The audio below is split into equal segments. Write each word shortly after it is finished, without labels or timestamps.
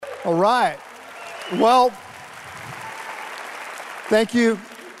All right. Well, thank you.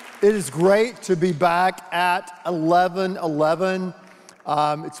 It is great to be back at 11:11.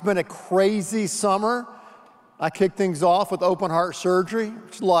 It's been a crazy summer. I kicked things off with open heart surgery,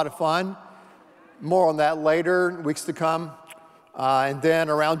 which is a lot of fun. More on that later, weeks to come. And then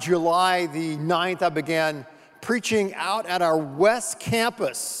around July the 9th, I began preaching out at our West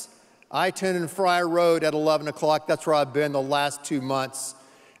Campus, I-10 and Fryer Road at 11 o'clock. That's where I've been the last 2 months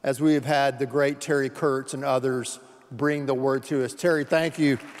as we have had the great Terry Kurtz and others bring the word to us. Terry, thank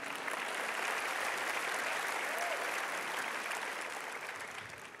you.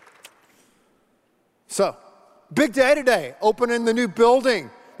 So, big day today, opening the new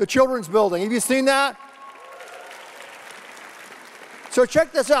building, the children's building. Have you seen that? So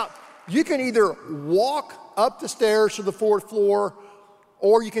check this out. You can either walk up the stairs to the fourth floor,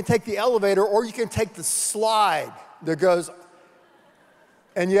 or you can take the elevator, or you can take the slide that goes.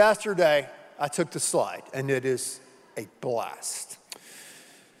 And yesterday, I took the slide, and it is a blast.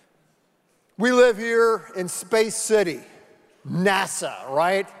 We live here in Space City, NASA,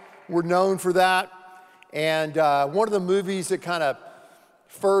 right? We're known for that. And one of the movies that kind of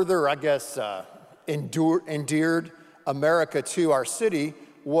further, I guess, endeared America to our city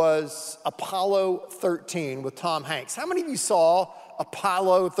was Apollo 13 with Tom Hanks. How many of you saw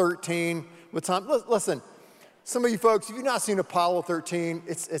Apollo 13 with Tom? Listen, some of you folks, if you've not seen Apollo 13,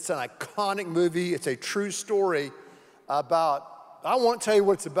 it's an iconic movie. It's a true story about, I won't tell you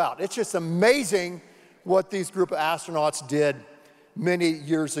what it's about. It's just amazing what these group of astronauts did many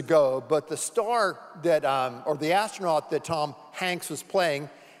years ago. But the star that, or the astronaut that Tom Hanks was playing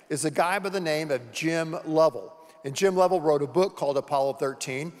is a guy by the name of Jim Lovell. And Jim Lovell wrote a book called Apollo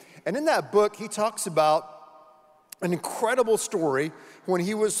 13. And in that book, he talks about an incredible story when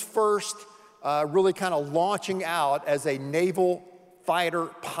he was first really kind of launching out as a naval fighter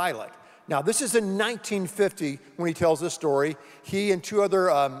pilot. Now, this is in 1950 when he tells this story. He and two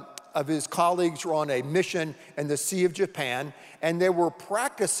other of his colleagues were on a mission in the Sea of Japan, and they were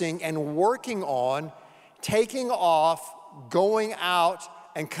practicing and working on taking off, going out,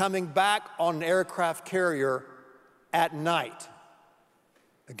 and coming back on an aircraft carrier at night.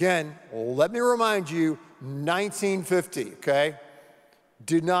 Again, let me remind you, 1950, okay?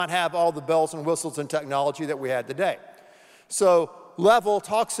 Did not have all the bells and whistles and technology that we had today. So Lovell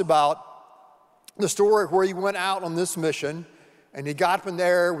talks about the story where he went out on this mission, and he got up in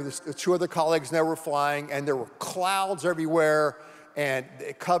there with his two other colleagues, and they were flying, and there were clouds everywhere, and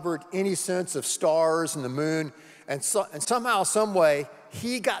it covered any sense of stars and the moon, and somehow, some way,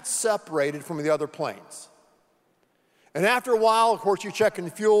 he got separated from the other planes. And after a while, of course, you're checking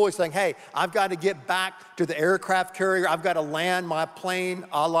the fuel. He's saying, hey, I've got to get back to the aircraft carrier. I've got to land my plane,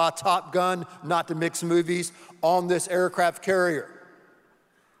 a la Top Gun, not to mix movies, on this aircraft carrier.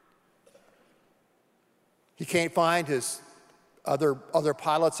 He can't find his other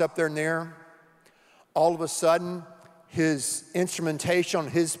pilots up there in the air. All of a sudden, his instrumentation on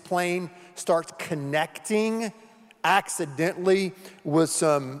his plane starts connecting accidentally with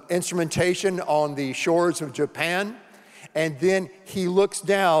some instrumentation on the shores of Japan. And then he looks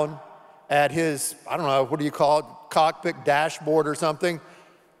down at his, I don't know, what do you call it, cockpit dashboard or something.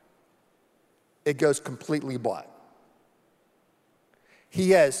 It goes completely black.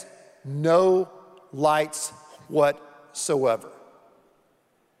 He has no lights whatsoever.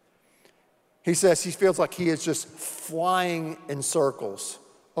 He says he feels like he is just flying in circles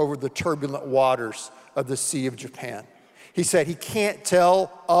over the turbulent waters of the Sea of Japan. He said he can't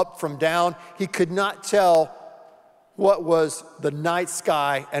tell up from down. He could not tell what was the night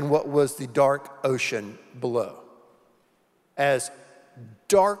sky and what was the dark ocean below, as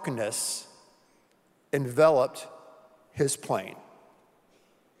darkness enveloped his plane.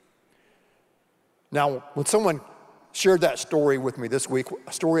 Now, when someone shared that story with me this week,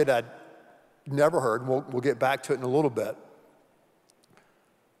 a story that I'd never heard, and we'll get back to it in a little bit,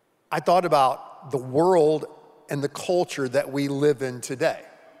 I thought about the world and the culture that we live in today.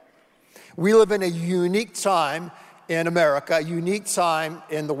 We live in a unique time in America, a unique time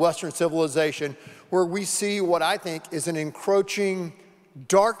in the Western civilization, where we see what I think is an encroaching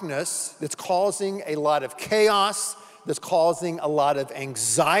darkness that's causing a lot of chaos, that's causing a lot of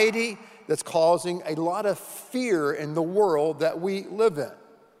anxiety, that's causing a lot of fear in the world that we live in.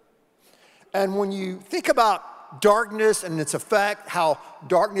 And when you think about darkness and its effect, how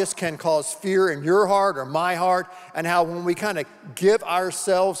darkness can cause fear in your heart or my heart, and how when we kind of give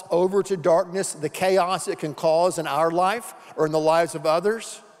ourselves over to darkness, the chaos it can cause in our life or in the lives of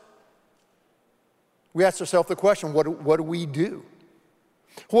others, we ask ourselves the question, what do we do?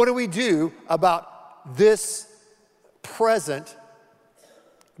 What do we do about this present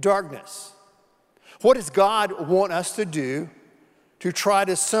darkness? What does God want us to do to try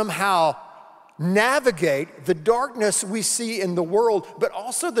to somehow navigate the darkness we see in the world, but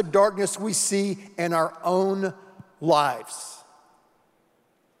also the darkness we see in our own lives?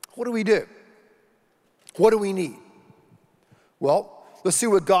 What do we do? What do we need? Well, let's see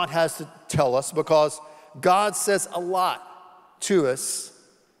what God has to tell us, because God says a lot to us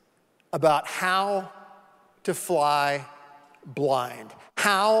about how to fly blind,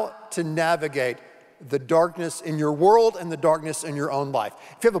 how to navigate the darkness in your world and the darkness in your own life.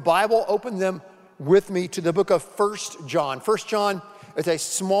 If you have a Bible, open them with me to the book of 1 John. 1 John is a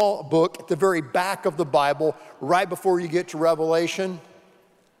small book at the very back of the Bible, right before you get to Revelation.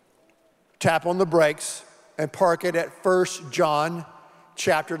 Tap on the brakes and park it at 1 John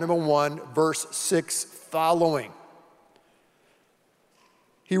chapter number 1, verse 6 following.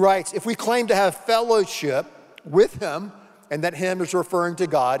 He writes, if we claim to have fellowship with him, and that him is referring to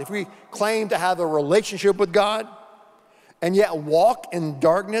God, if we claim to have a relationship with God and yet walk in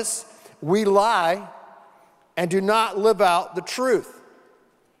darkness, we lie and do not live out the truth.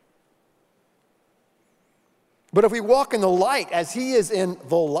 But if we walk in the light as he is in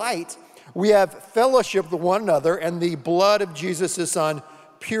the light, we have fellowship with one another, and the blood of Jesus, his son,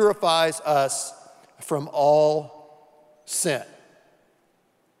 purifies us from all sin.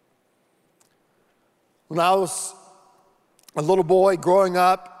 When I was a little boy growing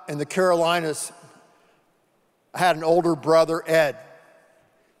up in the Carolinas, I had an older brother, Ed,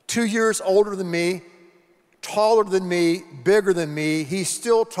 2 years older than me, taller than me, bigger than me. He's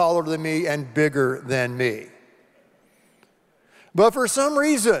still taller than me and bigger than me. But for some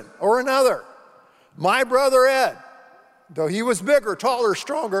reason or another, my brother Ed, though he was bigger, taller,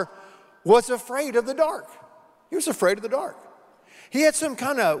 stronger, was afraid of the dark. He was afraid of the dark. He had some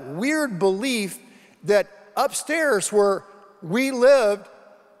kind of weird belief that upstairs where we lived,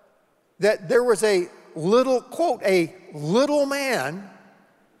 that there was a little, quote, a little man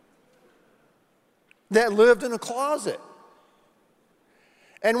that lived in a closet.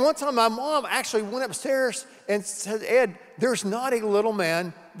 And one time my mom actually went upstairs and said, Ed, there's not a little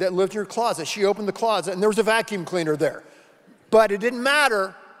man that lived in your closet. She opened the closet and there was a vacuum cleaner there. But it didn't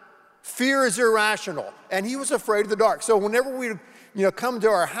matter. Fear is irrational. And he was afraid of the dark. So whenever we come to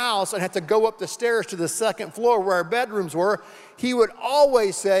our house and have to go up the stairs to the second floor where our bedrooms were, he would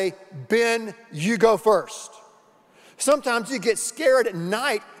always say, Ben, you go first. Sometimes he'd get scared at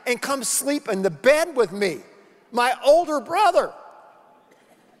night and come sleep in the bed with me, my older brother.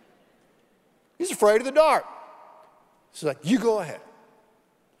 He's afraid of the dark. He's like, you go ahead.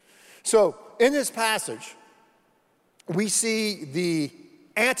 So in this passage, we see the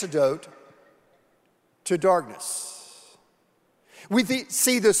antidote to darkness. We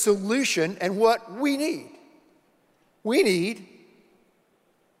see the solution and what we need. We need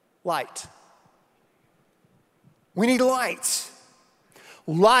light. We need light.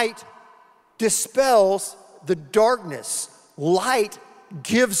 Light dispels the darkness. Light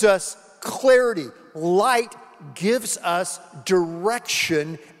gives us clarity. Light gives us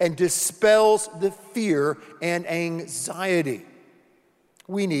direction and dispels the fear and anxiety.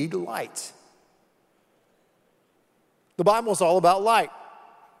 We need light. The Bible is all about light.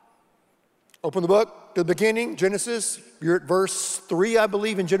 Open the book to the beginning, Genesis. You're at verse 3, I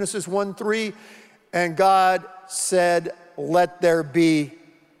believe, in Genesis 1:3. And God said, let there be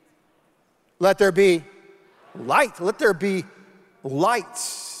light. Let there be light.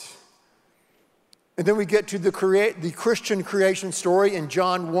 And then we get to the Christian creation story in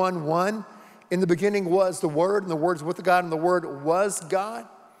John 1:1. In the beginning was the Word, and the Word was with God, and the Word was God.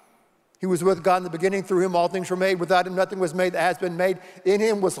 He was with God in the beginning. Through him all things were made. Without him nothing was made that has been made. In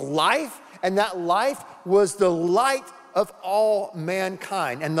him was life, and that life was the light of all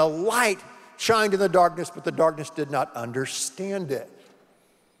mankind. And the light shined in the darkness, but the darkness did not understand it.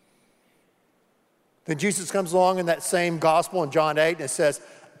 Then Jesus comes along in that same gospel in John 8, and it says,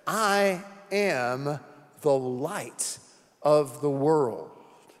 I am the light of the world.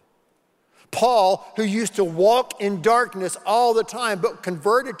 Paul, who used to walk in darkness all the time, but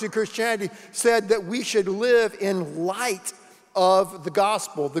converted to Christianity, said that we should live in light of the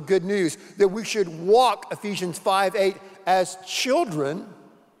gospel, the good news, that we should walk, Ephesians 5:8, as children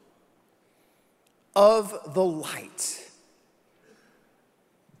of the light.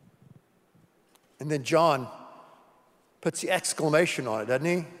 And then John puts the exclamation on it, doesn't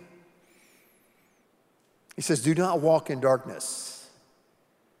he? He says, do not walk in darkness.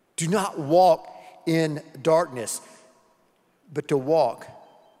 Do not walk in darkness, but to walk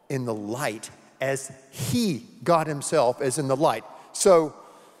in the light as he, God himself, is in the light. So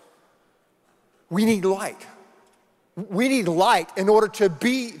we need light. We need light in order to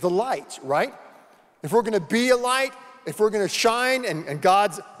be the light, right? If we're going to be a light, if we're going to shine and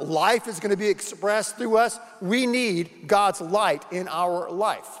God's life is going to be expressed through us, we need God's light in our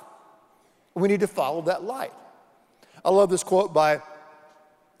life. We need to follow that light. I love this quote by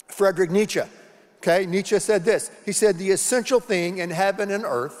Friedrich Nietzsche. Okay, Nietzsche said this. He said, "The essential thing in heaven and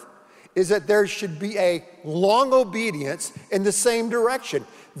earth is that there should be a long obedience in the same direction.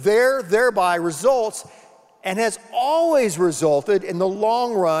 Thereby results and has always resulted in the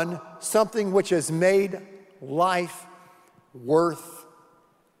long run something which has made life worth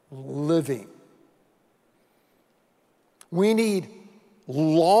living." We need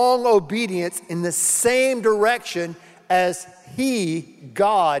long obedience in the same direction as He,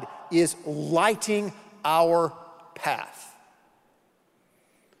 God, is lighting our path.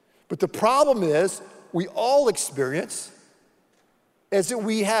 But the problem is, we all experience is that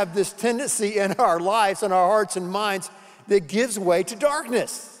we have this tendency in our lives, in our hearts and minds, that gives way to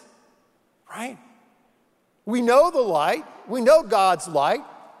darkness, right? We know the light. We know God's light.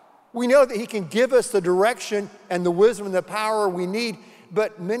 We know that He can give us the direction and the wisdom and the power we need,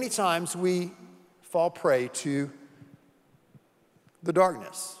 but many times we fall prey to the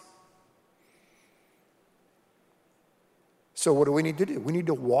darkness. So what do we need to do? We need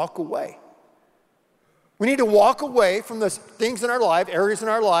to walk away. We need to walk away from the things in our life, areas in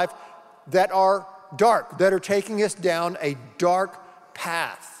our life that are dark, that are taking us down a dark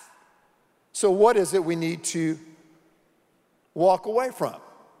path. So what is it we need to walk away from?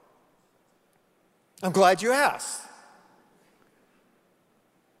 I'm glad you asked.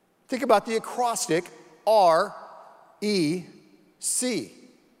 Think about the acrostic R-E-C,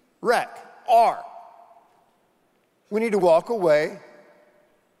 wreck, R. We need to walk away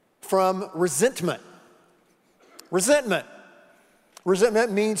from resentment. Resentment.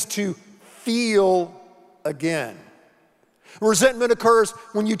 Resentment means to feel again. Resentment occurs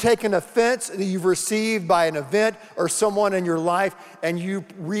when you take an offense that you've received by an event or someone in your life and you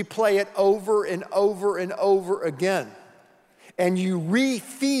replay it over and over and over again. And you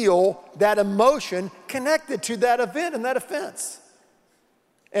re-feel that emotion connected to that event and that offense.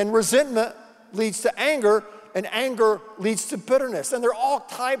 And resentment leads to anger, and anger leads to bitterness. And there are all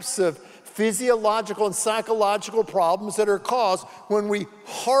types of physiological and psychological problems that are caused when we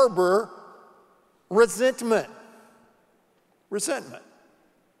harbor resentment. Resentment.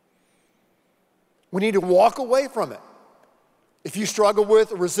 We need to walk away from it. If you struggle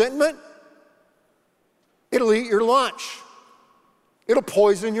with resentment, it'll eat your lunch. It'll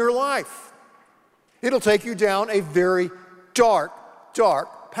poison your life. It'll take you down a very dark,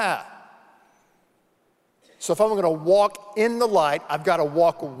 dark path. So if I'm going to walk in the light, I've got to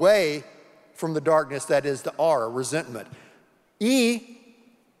walk away from the darkness that is the R, resentment. E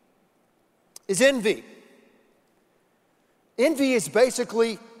is envy. Envy is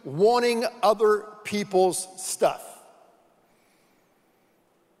basically wanting other people's stuff.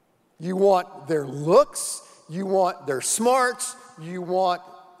 You want their looks, you want their smarts, you want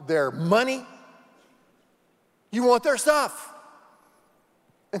their money, you want their stuff.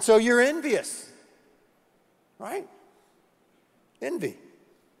 And so you're envious. Right? Envy.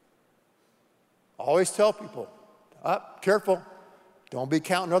 I always tell people, careful. Don't be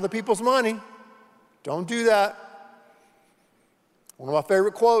counting other people's money. Don't do that. One of my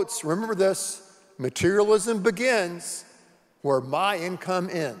favorite quotes, remember this: materialism begins where my income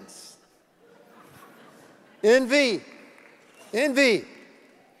ends. Envy. Envy.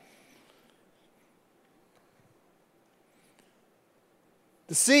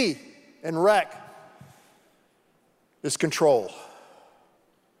 The C in wreck is control.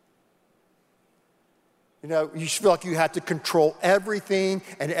 You know, you feel like you have to control everything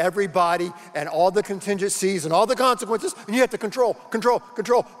and everybody and all the contingencies and all the consequences, and you have to control,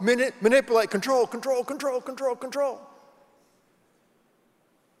 manipulate, control.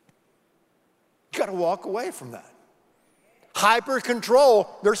 You got to walk away from that. Hyper control,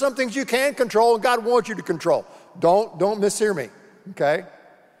 there's some things you can control and God wants you to control. Don't mishear me, okay?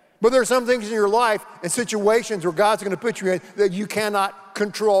 But there are some things in your life and situations where God's going to put you in that you cannot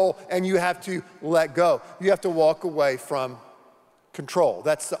control and you have to let go. You have to walk away from control.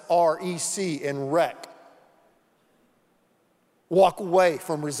 That's the R-E-C in wreck. Walk away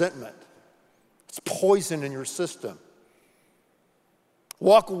from resentment. It's poison in your system.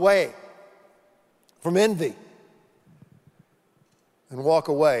 Walk away from envy. And walk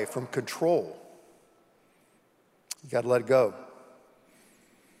away from control. You got to let it go.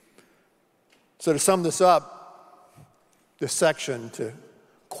 So to sum this up, this section, to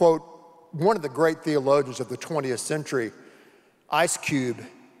quote one of the great theologians of the 20th century, Ice Cube,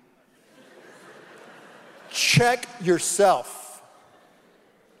 check yourself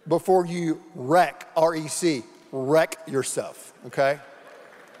before you wreck, R-E-C, wreck yourself, okay?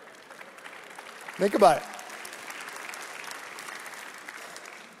 Think about it.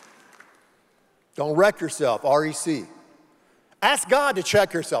 Don't wreck yourself, R-E-C. Ask God to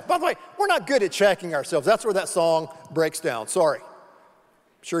check yourself. By the way, we're not good at checking ourselves. That's where that song breaks down. Sorry.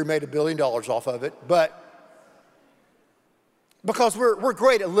 I'm sure he made $1 billion off of it, but because we're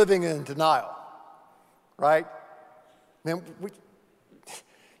great at living in denial, right? Man,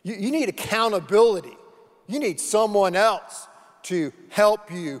 you need accountability. You need someone else to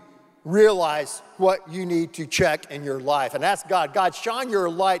help you realize what you need to check in your life. And ask God, God, shine your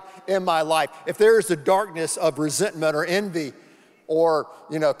light in my life. If there is a darkness of resentment or envy or,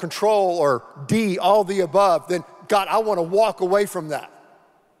 control or D, all the above, then God, I want to walk away from that.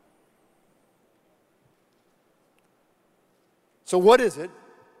 So what is it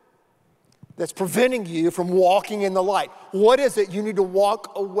that's preventing you from walking in the light? What is it you need to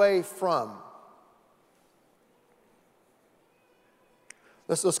walk away from?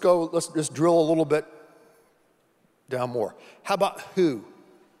 Let's just drill a little bit down more. How about who?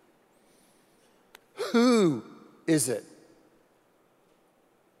 Who is it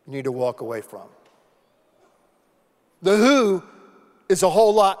you need to walk away from? The who is a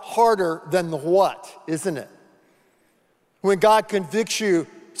whole lot harder than the what, isn't it? When God convicts you,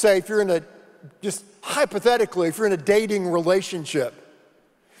 say if you're just hypothetically, if you're in a dating relationship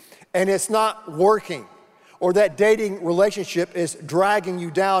and it's not working, or that dating relationship is dragging you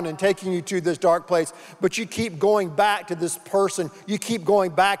down and taking you to this dark place, but you keep going back to this person, you keep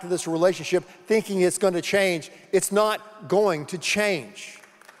going back to this relationship thinking it's going to change. It's not going to change.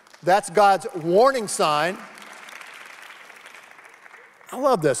 That's God's warning sign. I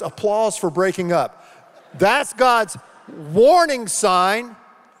love this. Applause for breaking up. That's God's warning sign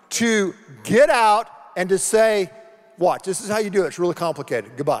to get out and to say, watch, this is how you do it. It's really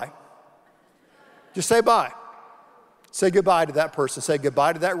complicated. Goodbye. Just say bye. Say goodbye to that person. Say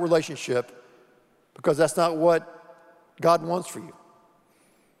goodbye to that relationship because that's not what God wants for you.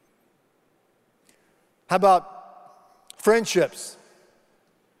 How about friendships?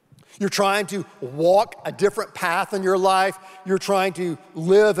 You're trying to walk a different path in your life. You're trying to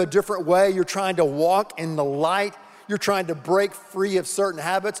live a different way. You're trying to walk in the light. You're trying to break free of certain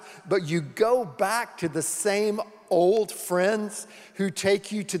habits, but you go back to the same old friends who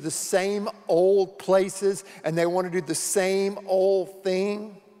take you to the same old places and they want to do the same old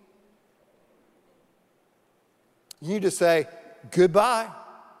thing. You need to say goodbye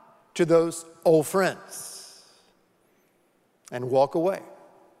to those old friends and walk away.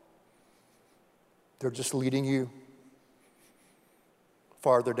 They're just leading you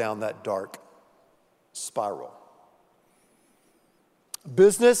farther down that dark spiral.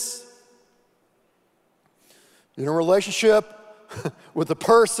 Business, you're in a relationship with a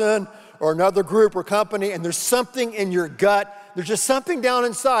person or another group or company, and there's something in your gut. There's just something down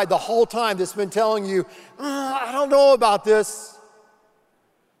inside the whole time that's been telling you, I don't know about this.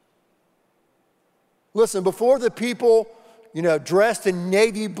 Listen, before the people, dressed in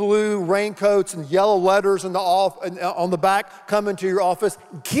navy blue raincoats and yellow letters on the back come into your office,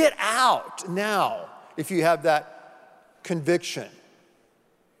 get out now if you have that conviction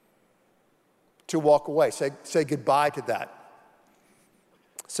to walk away. Say goodbye to that.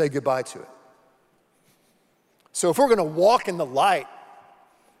 Say goodbye to it. So if we're going to walk in the light,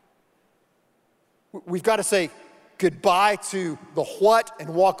 we've got to say goodbye to the what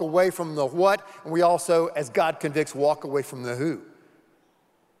and walk away from the what. And we also, as God convicts, walk away from the who.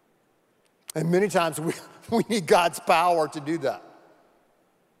 And many times we need God's power to do that.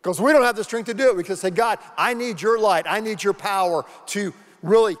 Because we don't have the strength to do it. We can say, God, I need your light. I need your power to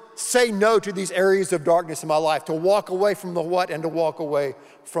really say no to these areas of darkness in my life, to walk away from the what and to walk away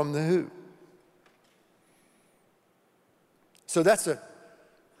from the who. So that's if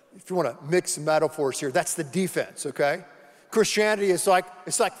you want to mix metaphors here, that's the defense, okay? Christianity is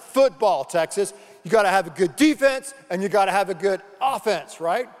it's like football, Texas. You got to have a good defense and you got to have a good offense,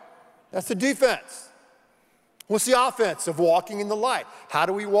 right? That's the defense. What's the offense of walking in the light? How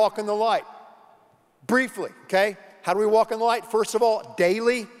do we walk in the light? Briefly, okay? How do we walk in the light? First of all,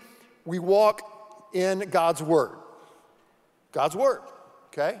 daily, we walk in God's word. God's word,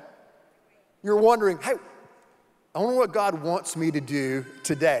 okay? You're wondering, hey, I wonder what God wants me to do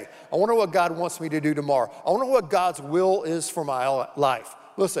today. I wonder what God wants me to do tomorrow. I wonder what God's will is for my life.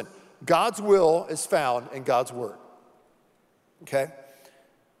 Listen, God's will is found in God's word, okay?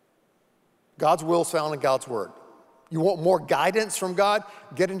 God's will is found in God's word. You want more guidance from God?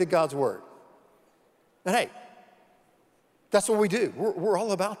 Get into God's word. And hey, that's what we do. We're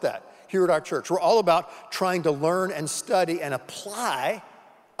all about that. here at our church. We're all about trying to learn and study and apply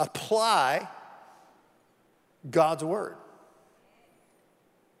God's word.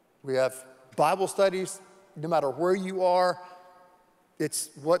 We have Bible studies, no matter where you are, it's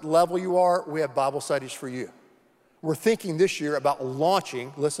what level you are, we have Bible studies for you. We're thinking this year about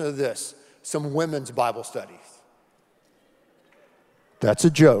launching, listen to this, some women's Bible studies. That's a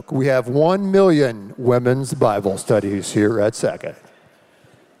joke. We have 1 million women's Bible studies here at Second.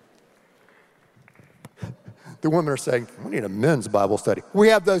 The women are saying, we need a men's Bible study. We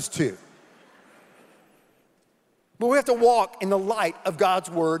have those too. But we have to walk in the light of God's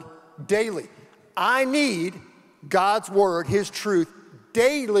word daily. I need God's word, his truth,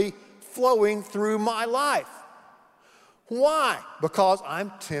 daily flowing through my life. Why? Because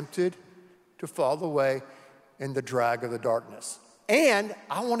I'm tempted to fall away in the drag of the darkness. And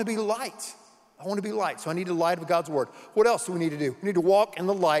I want to be light. I want to be light. So I need the light of God's word. What else do we need to do? We need to walk in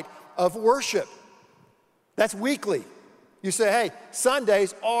the light of worship. That's weekly. You say, hey,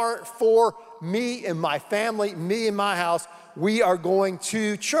 Sundays are for me and my family, me and my house. We are going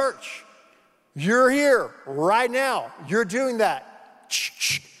to church. You're here right now. You're doing that.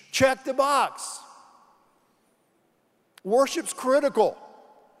 Check the box. Worship's critical.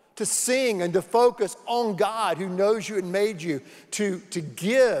 To sing and to focus on God who knows you and made you, to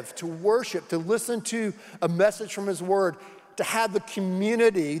give, to worship, to listen to a message from his word, to have the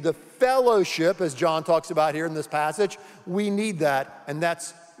community, the fellowship, as John talks about here in this passage. We need that, and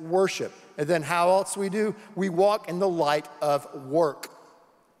that's worship. And then how else we do? We walk in the light of work.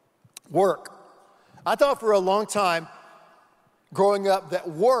 Work. I thought for a long time growing up that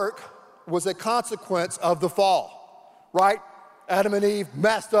work was a consequence of the fall, right? Adam and Eve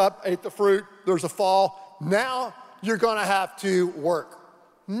messed up, ate the fruit, there's a fall. Now you're gonna have to work.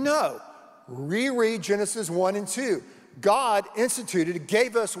 No, reread Genesis 1 and 2. God instituted,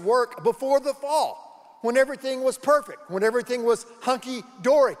 gave us work before the fall, when everything was perfect, when everything was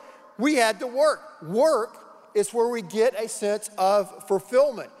hunky-dory. We had to work. Work is where we get a sense of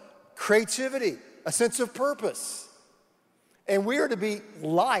fulfillment, creativity, a sense of purpose. And we are to be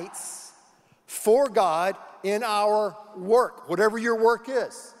lights for God in our work, whatever your work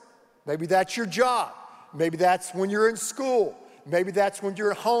is. Maybe that's your job. Maybe that's when you're in school. Maybe that's when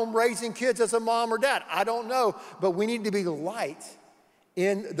you're at home raising kids as a mom or dad. I don't know, but we need to be light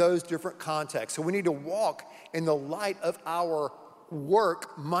in those different contexts. So we need to walk in the light of our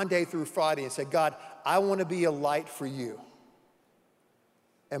work Monday through Friday and say, God, I want to be a light for you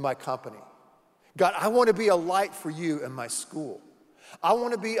and my company. God, I want to be a light for you and my school. I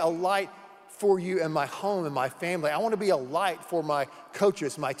want to be a light for you and my home and my family. I want to be a light for my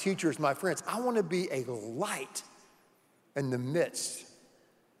coaches, my teachers, my friends. I want to be a light in the midst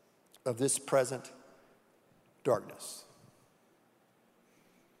of this present darkness.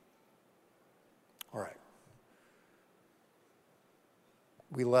 All right.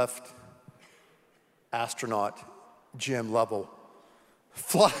 We left astronaut Jim Lovell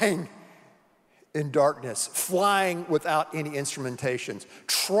flying in darkness, flying without any instrumentations,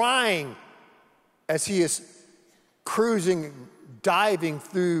 trying as he is cruising, diving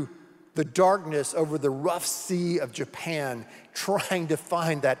through the darkness over the rough sea of Japan, trying to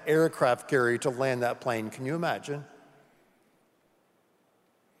find that aircraft carrier to land that plane. Can you imagine?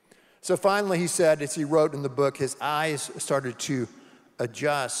 So finally, he said, as he wrote in the book, his eyes started to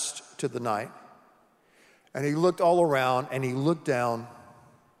adjust to the night. And he looked all around and he looked down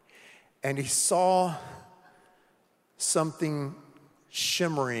and he saw something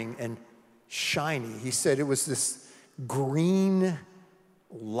shimmering and shiny. He said it was this green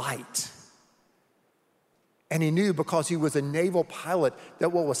light. And he knew, because he was a naval pilot,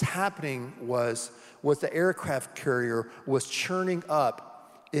 that what was happening was the aircraft carrier was churning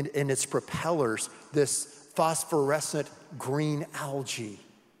up in its propellers this phosphorescent green algae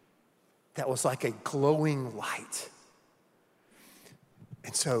that was like a glowing light.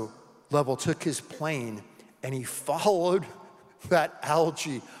 And so Lovell took his plane and he followed that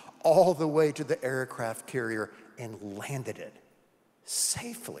algae all the way to the aircraft carrier and landed it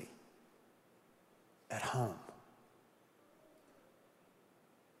safely at home.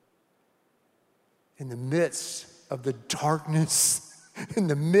 In the midst of the darkness, in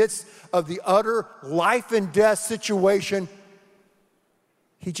the midst of the utter life and death situation,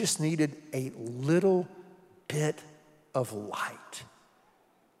 he just needed a little bit of light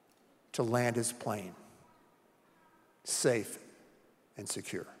to land his plane safe and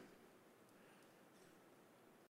secure.